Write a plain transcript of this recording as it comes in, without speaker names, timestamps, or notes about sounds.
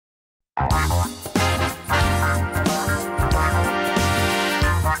You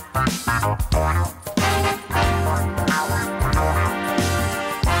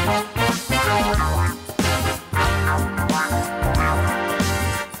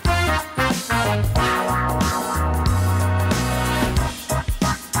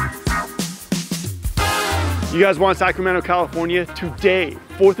guys want Sacramento, California today,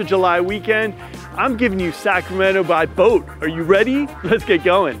 4th of July weekend? I'm giving you Sacramento by boat. Are you ready? Let's get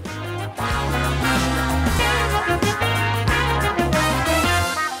going.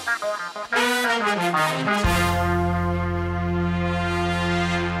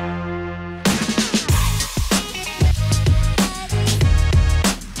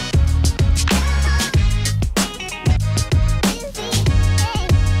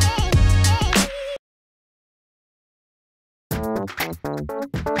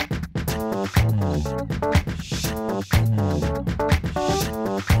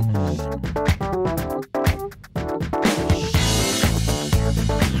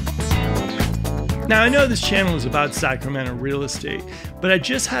 Now, I know this channel is about Sacramento real estate, but I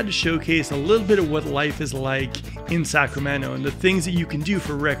just had to showcase a little bit of what life is like in Sacramento and the things that you can do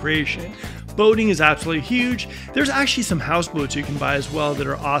for recreation. Boating is absolutely huge. There's actually some houseboats you can buy as well that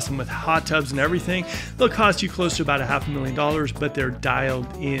are awesome with hot tubs and everything. They'll cost you close to about $500,000, but they're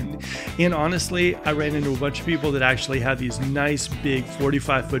dialed in. And honestly, I ran into a bunch of people that actually have these nice big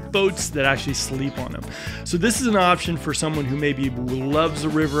 45-foot boats that actually sleep on them. So this is an option for someone who maybe loves the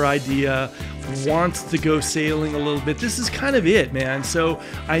river idea, wants to go sailing a little bit. This is kind of it, man. So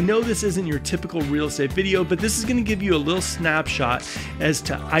I know this isn't your typical real estate video, but this is going to give you a little snapshot as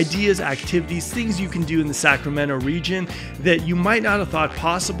to ideas, activities, things you can do in the Sacramento region that you might not have thought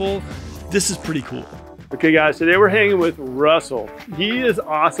possible. This is pretty cool. Okay guys, today we're hanging with Russell. He is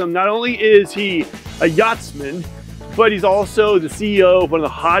awesome. Not only is he a yachtsman, but he's also the CEO of one of the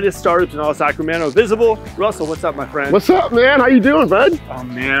hottest startups in all Sacramento, Visible. Russell, what's up, my friend? What's up, man? How you doing, bud? Oh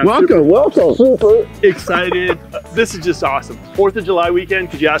man, welcome. Super excited. This is just awesome. 4th of July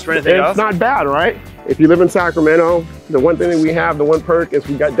weekend, could you ask for anything else? It's not bad, right? If you live in Sacramento, the one thing that we have, the one perk is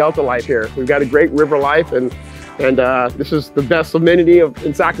we've got Delta Life here. We've got a great river life, and this is the best amenity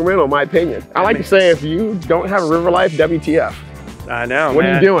in Sacramento, in my opinion. I like to say, if you don't have a river life, WTF. I know, What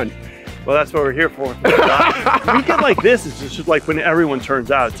are you doing? Well, that's what we're here for. A weekend like this is just like when everyone turns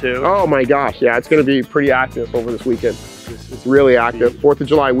out too. Oh my gosh, yeah, it's gonna be pretty active over this weekend. It's really active. 4th of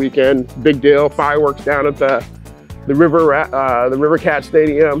July weekend, big deal. Fireworks down at the River Cat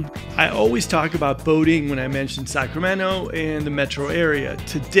Stadium. I always talk about boating when I mention Sacramento and the metro area.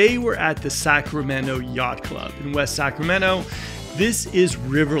 Today we're at the Sacramento Yacht Club in West Sacramento. This is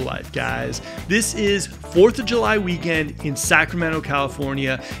river life, guys. This is 4th of July weekend in Sacramento,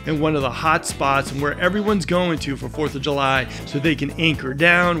 California, and one of the hot spots and where everyone's going to for 4th of July so they can anchor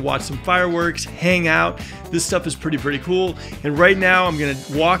down, watch some fireworks, hang out. This stuff is pretty cool. And right now I'm gonna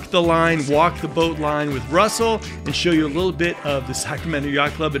walk the boat line with Russell and show you a little bit of the Sacramento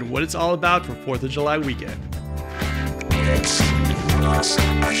Yacht Club and what it's all about for 4th of July weekend.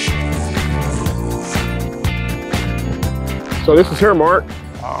 So this is her, Mark.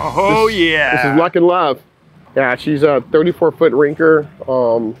 Oh, yeah. This is Luck and Love. Yeah, she's a 34-foot rinker,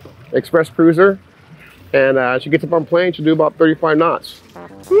 express cruiser. And she gets up on plane, she'll do about 35 knots.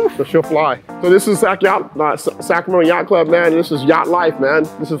 So she'll fly. So this is Sacramento Yacht Club, man. This is yacht life, man.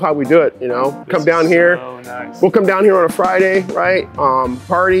 This is how we do it, you know. Come down here. So nice. We'll come down here on a Friday, right?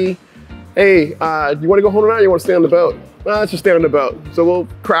 Party. Hey, you want to go home tonight or you want to stay on the boat? Let's just stay on the boat. So we'll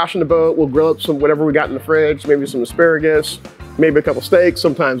crash in the boat, we'll grill up some whatever we got in the fridge, maybe some asparagus, maybe a couple steaks,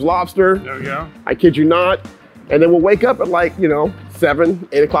 sometimes lobster. There we go. I kid you not. And then we'll wake up at like, 7,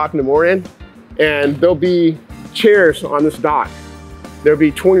 8 o'clock in the morning, and there'll be chairs on this dock. There'll be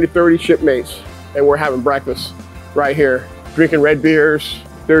 20 to 30 shipmates, and we're having breakfast right here, drinking red beers.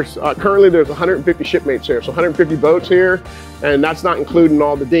 There's currently 150 shipmates here, so 150 boats here, and that's not including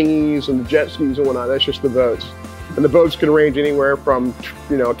all the dinghies and the jet skis and whatnot. That's just the boats. And the boats can range anywhere from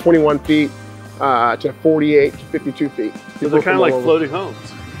 21 feet to 48 to 52 feet. So they're kind of like floating homes.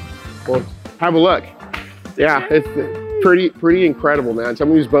 Well, have a look. Yeah, it's pretty incredible, man. Some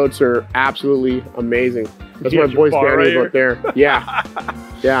of these boats are absolutely amazing. That's my boy's Danny's up there. Yeah.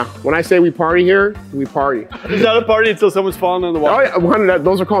 Yeah. When I say we party here, we party. Is that a party until someone's falling in the water? Oh, yeah.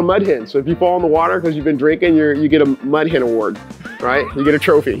 Those are called mud hens. So if you fall in the water because you've been drinking, you get a mud hen award, right? You get a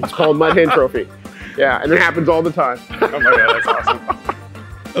trophy. It's called mud hen trophy. Yeah, and it happens all the time. Oh my God, that's awesome.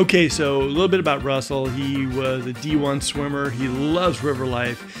 Okay, so a little bit about Russell. He was a D1 swimmer. He loves river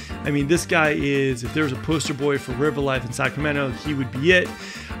life. I mean, this guy is, if there's a poster boy for river life in Sacramento, he would be it.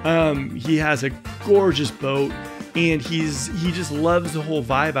 He has a gorgeous boat. and he just loves the whole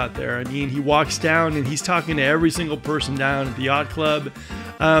vibe out there. I mean, he walks down and he's talking to every single person down at the yacht club,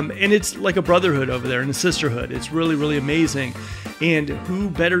 and it's like a brotherhood over there and a sisterhood. It's really, really amazing. And who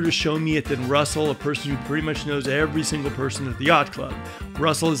better to show me it than Russell, a person who pretty much knows every single person at the yacht club.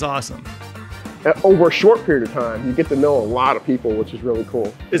 Russell is awesome. Over a short period of time, you get to know a lot of people, which is really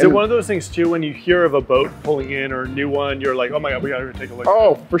cool. Is it one of those things too, when you hear of a boat pulling in or a new one, you're like, oh my God, we gotta take a look.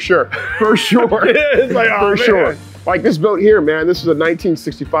 Oh, for sure, for sure. It's like, oh, for sure. Like this boat here, man, this is a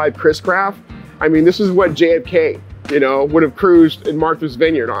 1965 Chris Craft. I mean, this is what JFK, you know, would have cruised in Martha's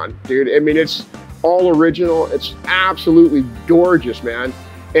Vineyard on, dude. I mean, it's all original. It's absolutely gorgeous, man.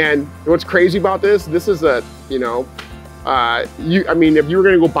 And what's crazy about this is a, you know, I mean, if you were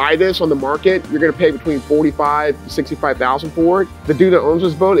going to go buy this on the market, you're going to pay between $45,000 to $65,000 for it. The dude that owns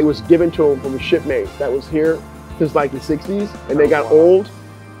this boat, it was given to him from a shipmate that was here since like the 60s, and they got old,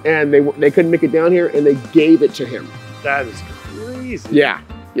 and they couldn't make it down here, and they gave it to him. That is crazy. Yeah,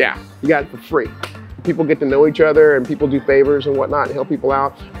 yeah, you got it for free. People get to know each other, and people do favors and whatnot and help people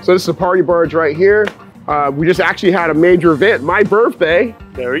out. So this is a party barge right here. We just actually had a major event. My birthday,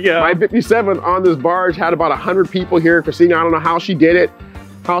 there we go. My 57 on this barge had about 100 people here. Christina, I don't know how she did it,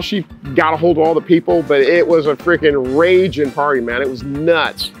 how she got a hold of all the people, but it was a freaking raging party, man. It was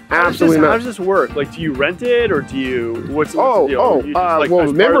nuts. Absolutely nuts. How does this work? Like, do you rent it or do you, what's the deal?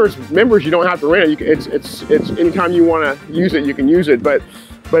 Well, members, you don't have to rent it. It's anytime you want to use it, you can use it. But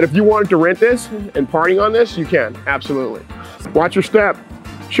if you wanted to rent this and partying on this, you can, absolutely. Watch your step.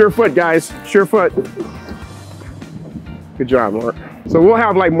 Sure foot, guys, sure foot. Good job, Mark. So we'll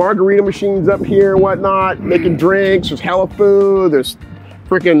have like margarita machines up here and whatnot, making drinks. There's hella food. There's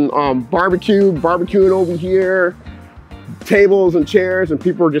freaking barbecuing over here, tables and chairs, and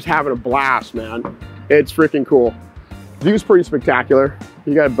people are just having a blast, man. It's freaking cool. View's pretty spectacular.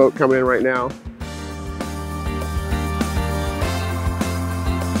 You got a boat coming in right now.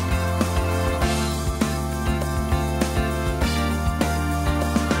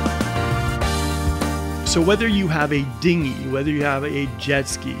 So whether you have a dinghy, whether you have a jet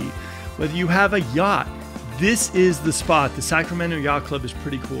ski, whether you have a yacht, this is the spot. The Sacramento Yacht Club is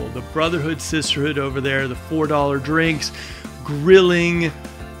pretty cool. The brotherhood, sisterhood over there, the $4 drinks, grilling,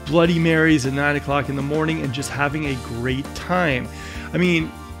 Bloody Marys at 9 o'clock in the morning, and just having a great time. I mean,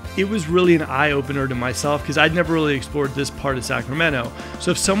 it was really an eye-opener to myself because I'd never really explored this part of Sacramento.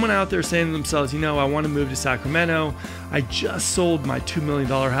 So if someone out there saying to themselves, you know, I want to move to Sacramento, I just sold my $2 million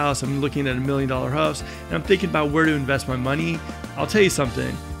house, I'm looking at $1 million house, and I'm thinking about where to invest my money, I'll tell you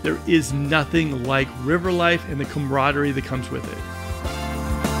something, there is nothing like river life and the camaraderie that comes with it.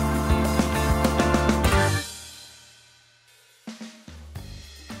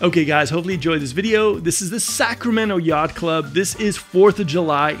 Okay guys, hopefully you enjoyed this video. This is the Sacramento Yacht Club. This is 4th of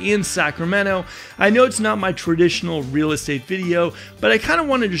July in Sacramento. I know it's not my traditional real estate video, but I kind of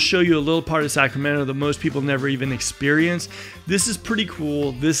wanted to show you a little part of Sacramento that most people never even experience. This is pretty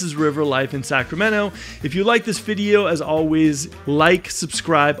cool. This is river life in Sacramento. If you like this video, as always, like,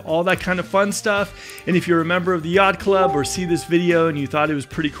 subscribe, all that kind of fun stuff. And if you're a member of the Yacht Club or see this video and you thought it was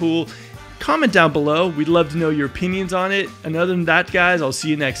pretty cool, comment down below. We'd love to know your opinions on it. And other than that, guys, I'll see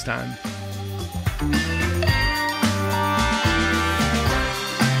you next time.